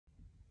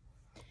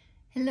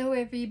Hello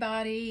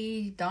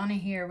everybody, Donna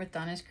here with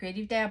Donna's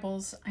Creative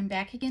Dabbles. I'm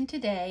back again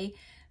today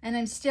and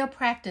I'm still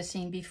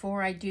practicing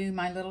before I do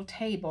my little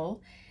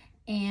table.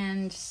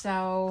 And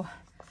so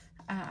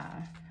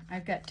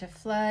I've got to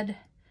flood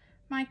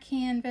my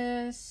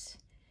canvas,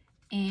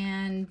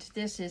 and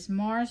this is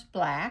Mars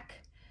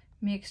Black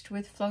mixed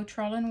with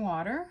Floetrol and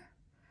water.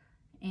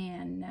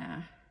 And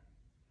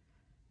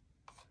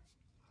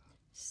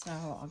so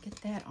I'll get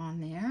that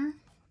on there.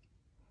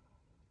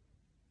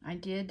 I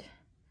did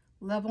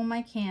level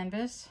my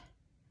canvas,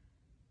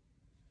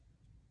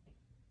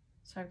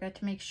 so I've got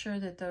to make sure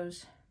that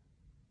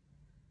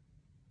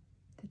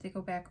they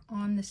go back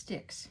on the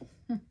sticks.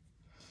 So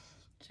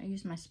I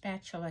use my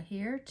spatula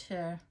here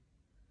to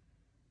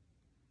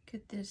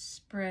get this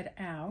spread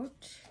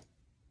out.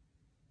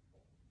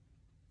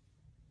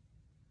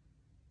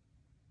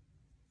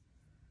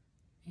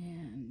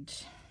 And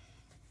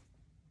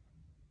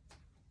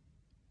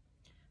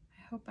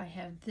I hope I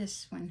have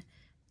this one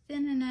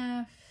thin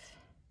enough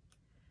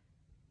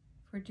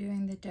for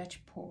doing the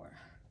Dutch pour.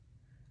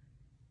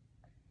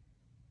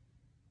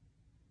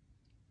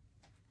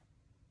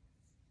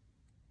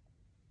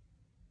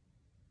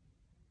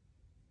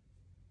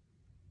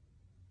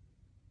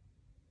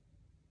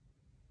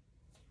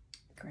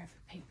 Grab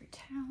a paper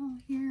towel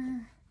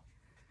here.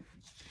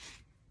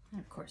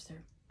 And of course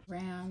they're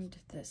around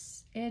the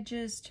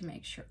edges to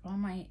make sure all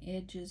my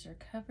edges are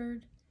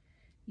covered.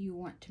 You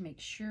want to make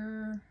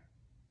sure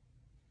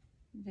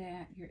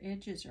that your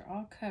edges are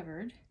all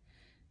covered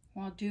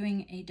while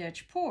doing a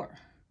Dutch pour,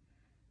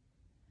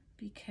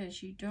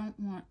 because you don't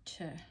want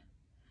to,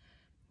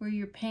 where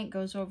your paint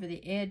goes over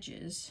the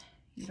edges,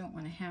 you don't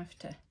want to have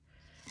to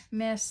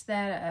mess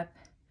that up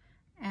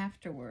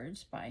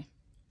afterwards by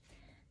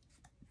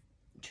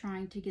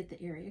trying to get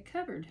the area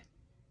covered.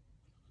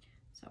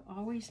 So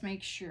always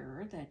make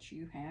sure that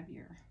you have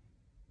your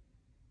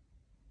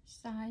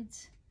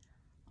sides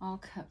all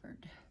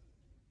covered.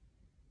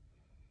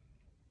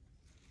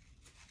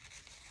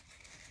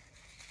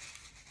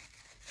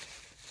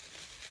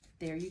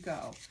 There you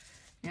go.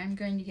 Now I'm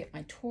going to get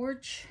my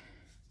torch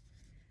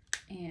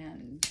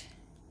and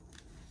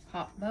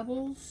pop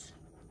bubbles.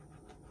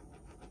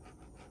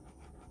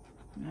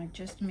 And I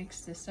just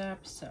mixed this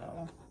up,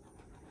 so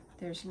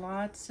there's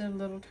lots of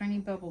little tiny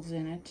bubbles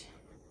in it.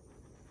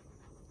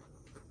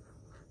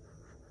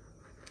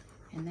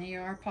 And they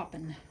are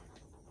popping.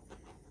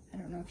 I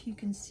don't know if you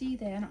can see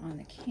that on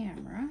the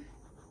camera,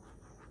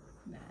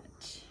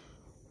 but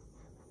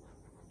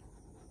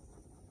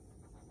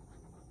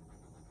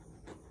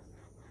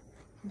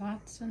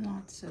lots and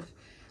lots of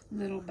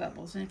little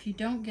bubbles. And if you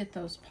don't get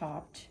those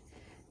popped,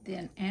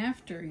 then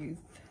after you've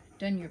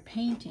done your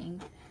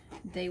painting,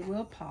 they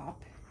will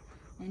pop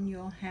and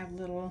you'll have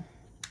little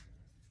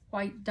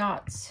white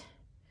dots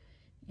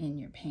in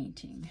your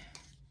painting.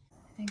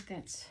 I think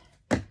that's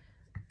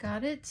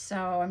got it. So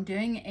I'm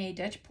doing a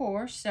Dutch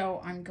pour,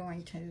 so I'm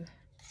going to,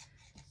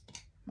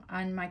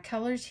 on my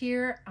colors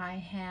here, I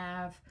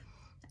have,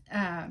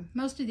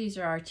 most of these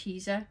are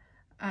Arteza,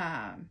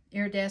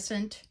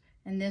 iridescent,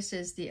 and this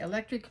is the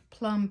Electric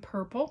Plum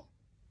Purple.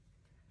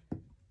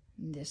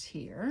 And this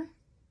here,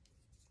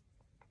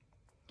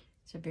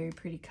 it's a very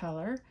pretty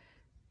color.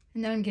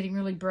 And then I'm getting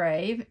really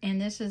brave, and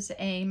this is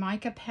a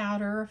mica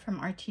powder from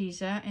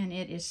Arteza, and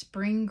it is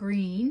Spring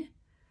Green.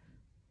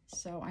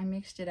 So I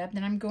mixed it up.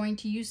 Then I'm going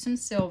to use some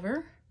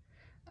silver.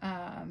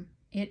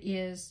 It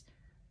is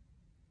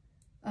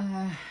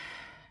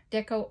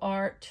Deco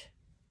Art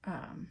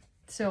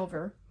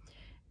silver.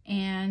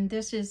 And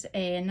this is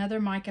another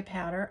mica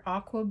powder,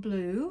 Aqua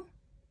Blue.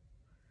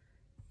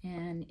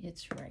 And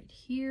it's right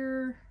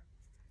here.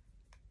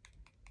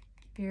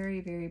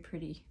 Very, very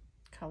pretty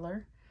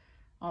color.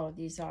 All of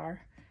these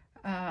are.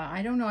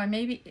 I don't know,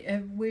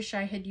 I wish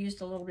I had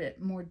used a little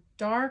bit more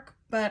dark,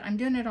 but I'm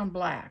doing it on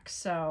black.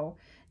 So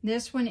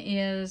this one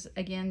is,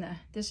 again,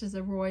 this is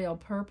the Royal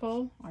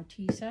Purple,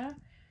 Arteza.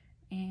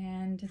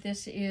 And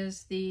this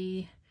is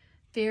the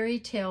Fairy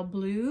Tale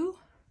Blue.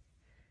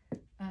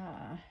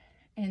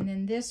 And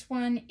then this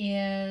one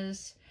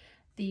is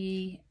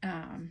the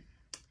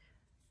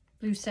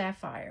Blue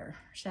Sapphire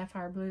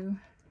Blue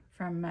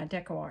from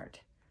Deco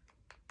Art.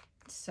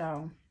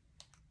 So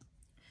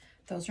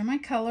those are my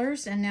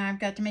colors, and now I've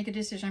got to make a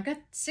decision. I've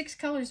got 6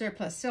 colors there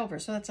plus silver,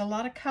 so that's a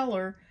lot of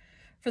color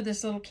for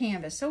this little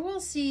canvas. So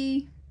we'll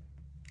see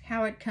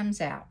how it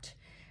comes out.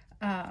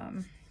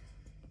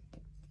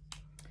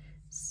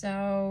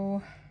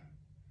 So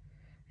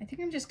I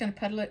think I'm just going to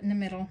puddle it in the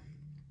middle.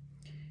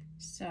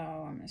 So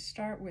I'm going to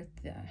start with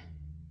the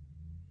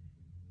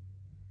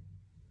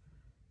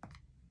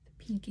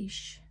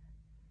pinkish,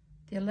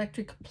 the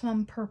Electric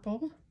Plum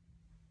Purple,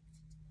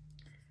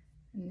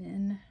 and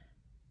then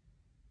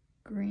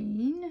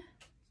green,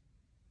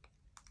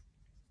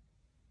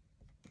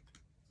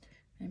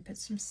 and put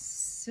some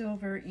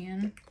silver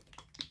in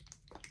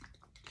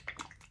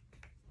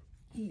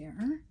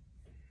here.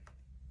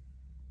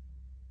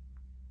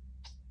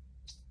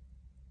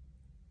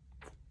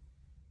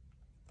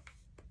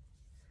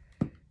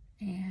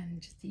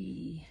 And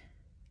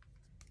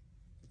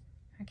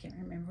I can't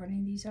remember what any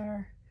of these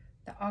are.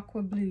 The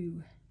aqua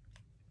blue.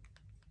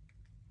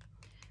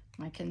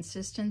 My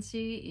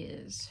consistency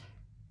is,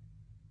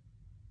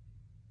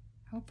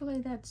 hopefully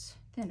that's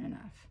thin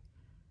enough.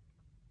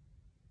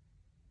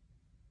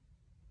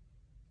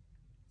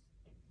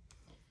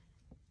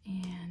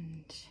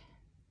 And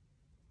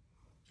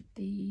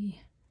the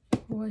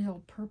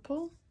royal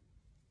purple.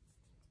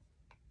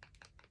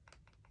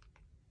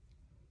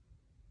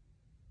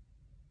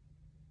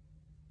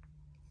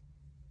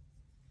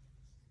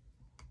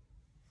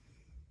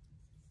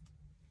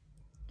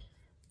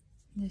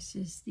 This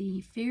is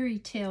the fairy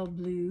tale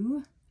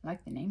blue. I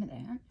like the name of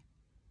that.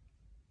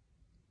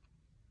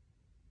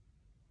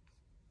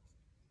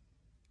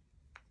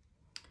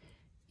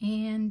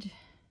 And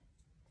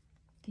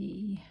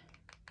the,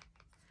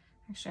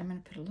 actually I'm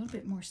going to put a little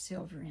bit more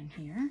silver in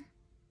here.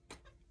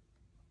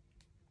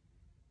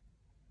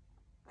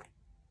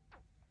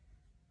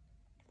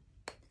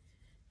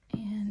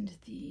 And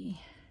the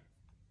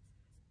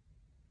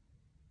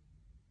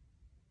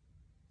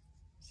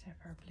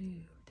sapphire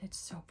blue. That's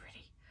so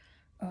pretty.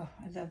 Oh,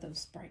 I love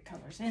those bright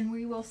colors. And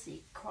we will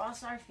see.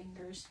 Cross our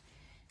fingers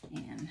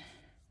and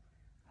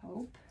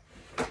hope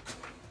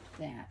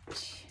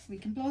that we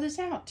can blow this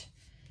out.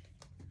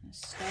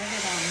 Start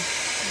it on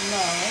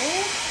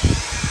low.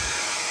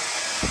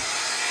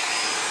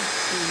 Let's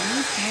see.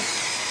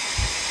 Nope.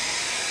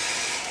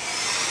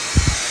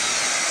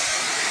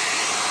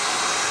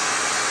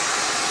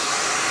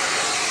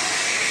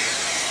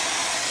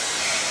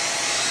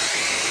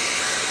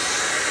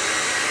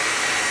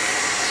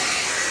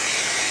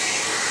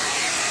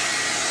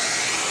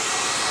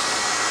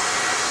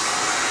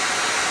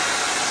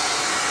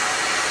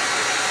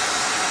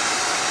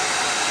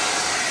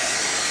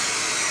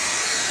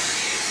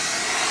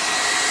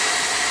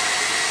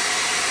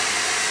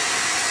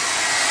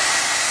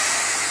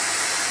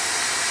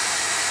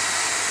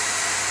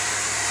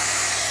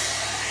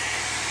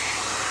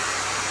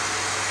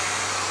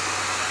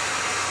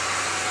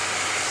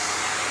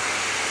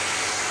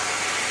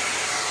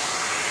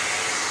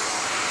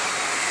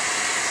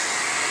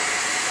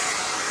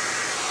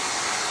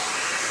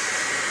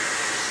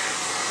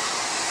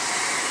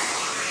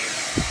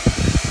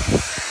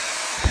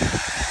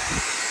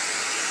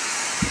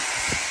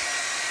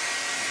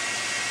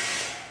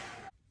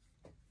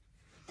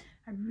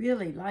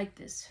 Really like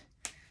this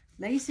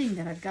lacing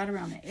that I've got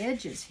around the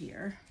edges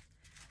here.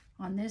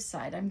 On this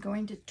side, I'm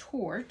going to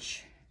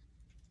torch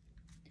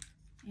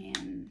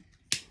and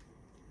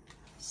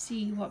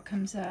see what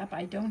comes up.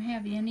 I don't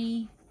have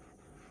any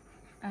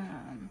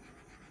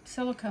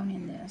silicone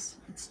in this.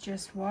 It's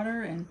just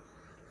water and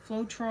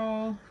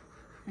Floetrol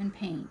and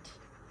paint.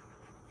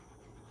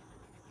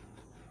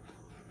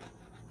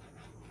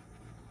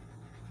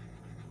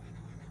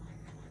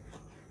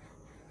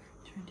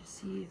 Trying to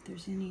see if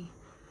there's any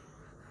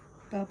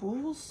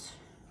bubbles.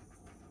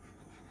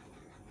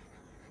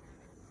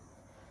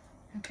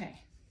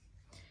 Okay,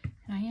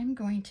 and I am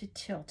going to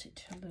tilt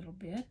it a little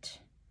bit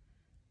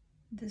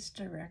this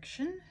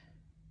direction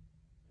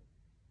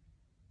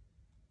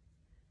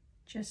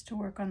just to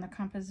work on the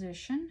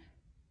composition.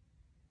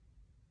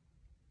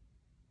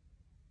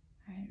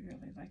 I'd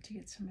really like to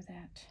get some of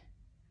that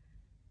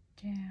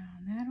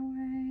down that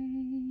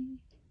way.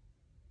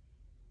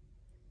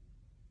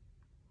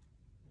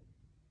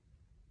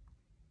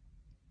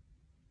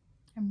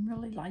 I'm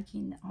really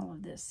liking all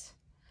of this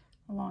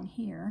along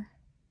here.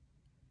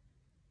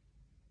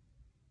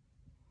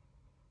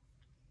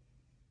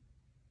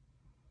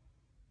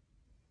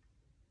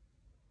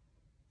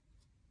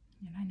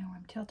 And I know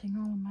I'm tilting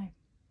all of my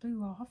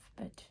blue off,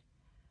 but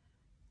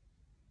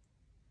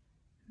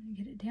I'm going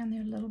to get it down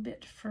there a little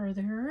bit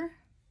further.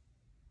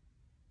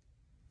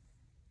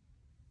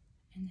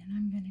 And then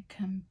I'm going to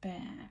come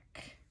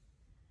back.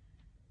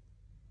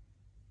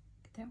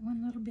 Get that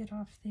one little bit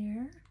off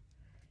there.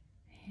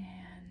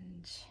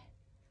 And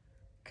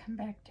come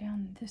back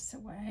down this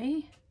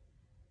way.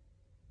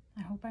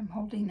 I hope I'm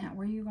holding that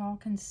where you all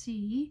can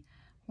see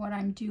what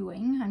I'm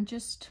doing.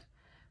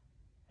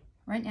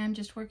 Right now I'm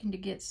just working to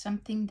get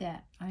something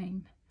that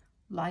I'm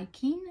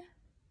liking,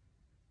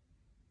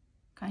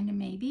 kind of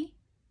maybe.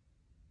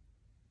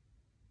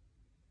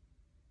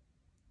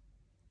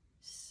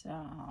 So,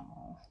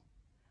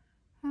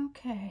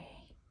 okay.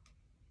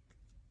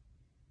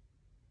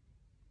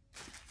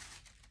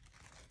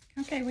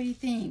 Okay, what do you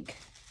think?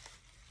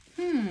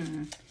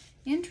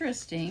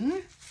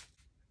 Interesting.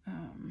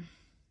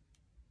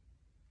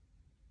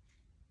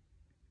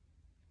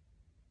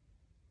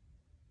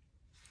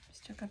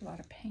 Still got a lot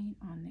of paint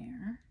on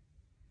there.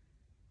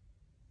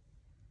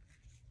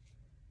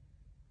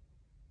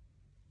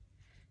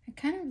 I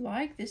kind of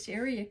like this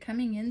area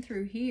coming in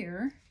through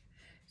here.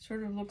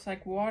 Sort of looks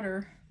like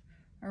water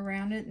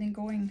around it and then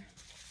going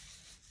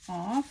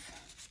off.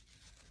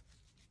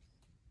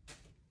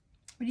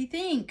 What do you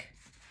think?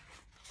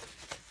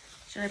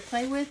 Should I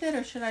play with it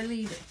or should I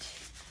leave it?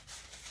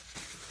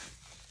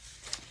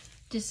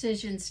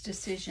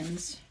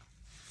 Decisions.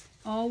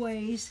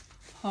 Always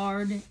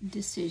hard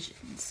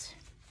decisions.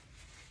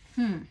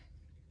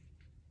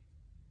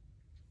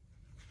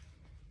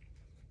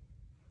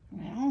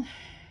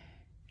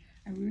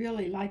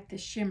 really like the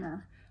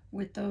shimmer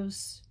with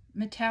those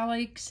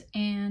metallics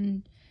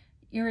and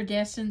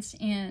iridescence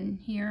in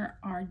here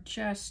are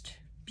just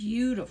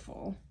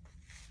beautiful.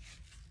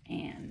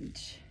 And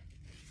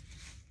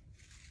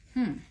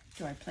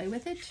do I play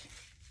with it?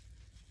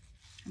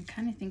 I'm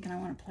kind of thinking I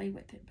want to play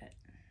with it, but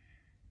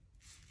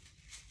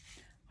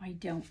I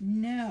don't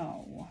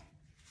know.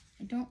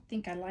 I don't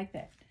think I like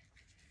that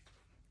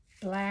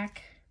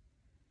black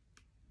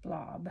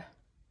blob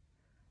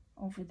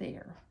over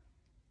there.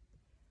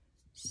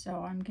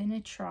 So I'm gonna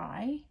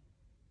try,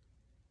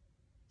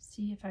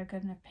 see if I've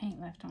got enough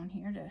paint left on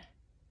here to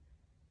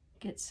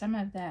get some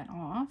of that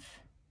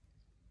off.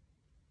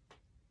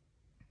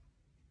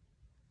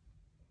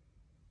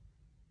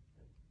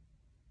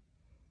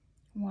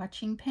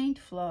 Watching paint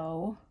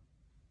flow.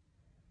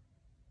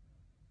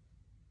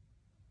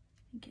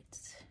 I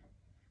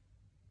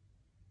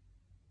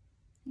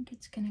think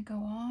it's gonna go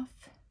off.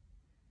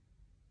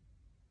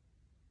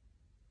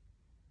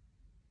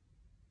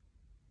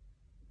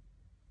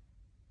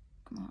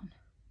 Come on.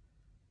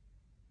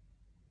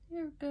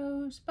 There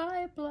goes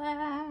by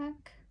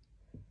black.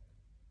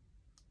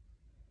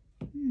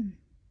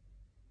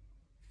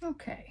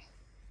 Okay.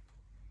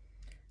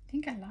 I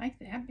think I like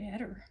that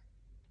better.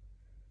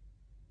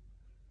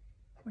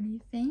 What do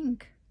you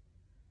think?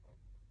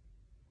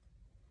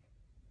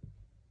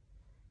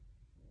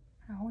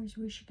 I always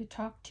wish you could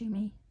talk to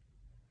me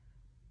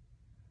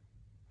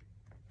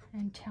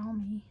and tell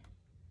me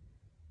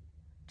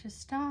to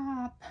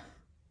stop.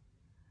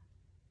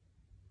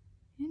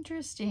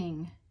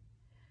 Interesting.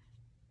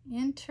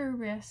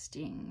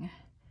 Interesting.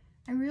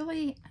 I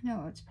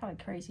know it's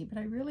probably crazy, but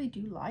I really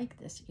do like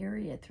this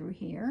area through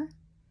here.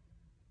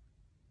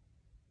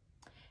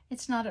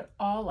 It's not at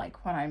all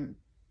like what I'm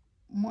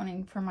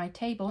wanting for my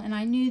table, and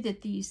I knew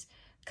that these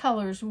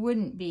colors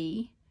wouldn't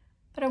be,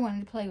 but I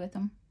wanted to play with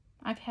them.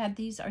 I've had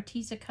these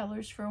Arteza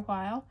colors for a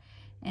while,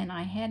 and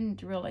I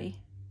hadn't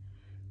really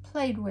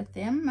played with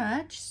them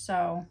much,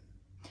 so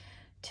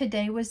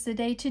today was the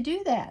day to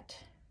do that.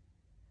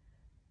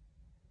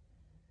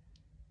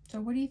 So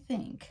what do you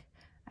think?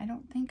 I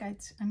don't think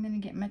I'm going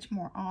to get much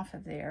more off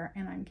of there,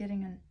 and I'm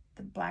getting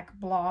the black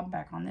blob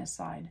back on this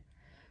side.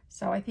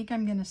 So I think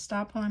I'm going to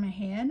stop while I'm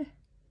ahead.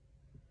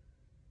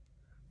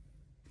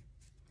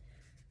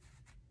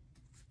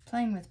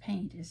 Playing with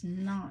paint is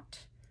not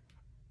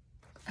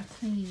a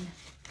clean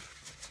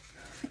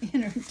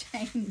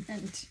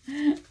entertainment.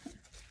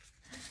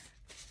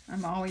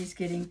 I'm always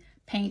getting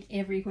paint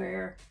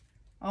everywhere,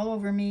 all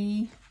over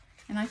me,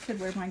 and I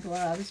could wear my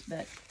gloves,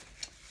 but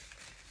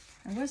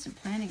I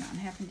wasn't planning on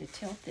having to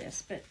tilt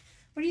this. But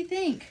what do you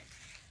think?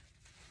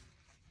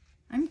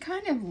 I'm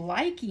kind of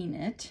liking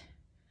it.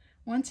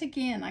 Once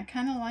again, I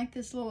kind of like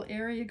this little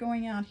area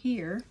going out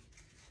here.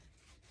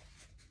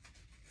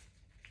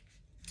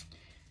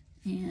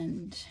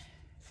 And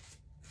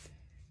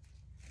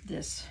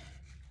this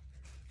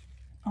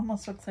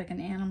almost looks like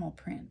an animal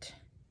print.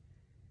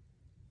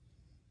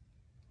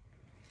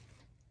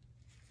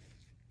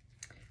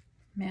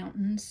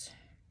 Mountains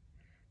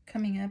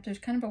coming up. There's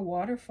kind of a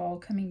waterfall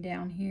coming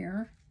down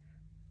here.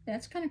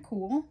 That's kind of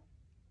cool.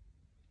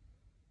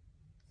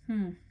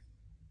 Yeah,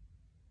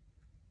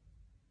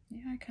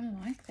 I kind of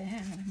like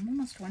that. I'm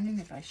almost wondering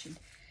if I should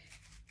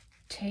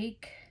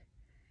take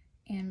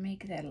and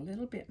make that a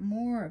little bit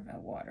more of a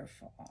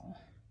waterfall.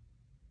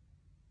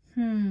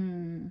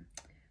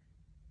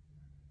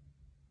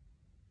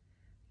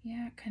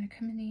 Yeah, kind of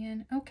coming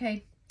in.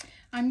 Okay,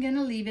 I'm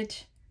gonna leave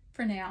it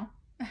for now.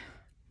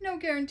 No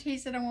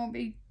guarantees that I won't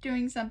be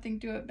doing something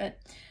to it,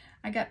 but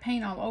I got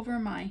paint all over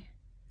my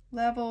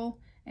level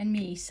and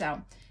me.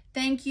 So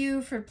thank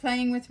you for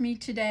playing with me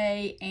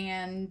today,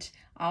 and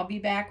I'll be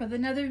back with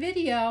another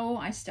video.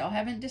 I still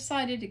haven't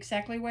decided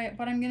exactly what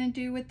I'm going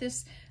to do with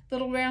this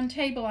little round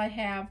table I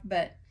have,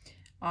 but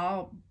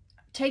I'll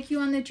take you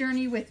on the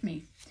journey with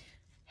me.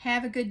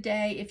 Have a good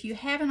day. If you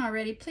haven't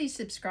already, please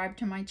subscribe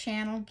to my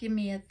channel. Give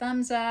me a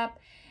thumbs up,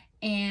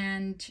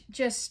 and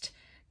just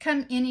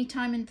come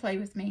anytime and play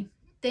with me.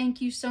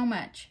 Thank you so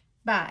much.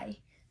 Bye.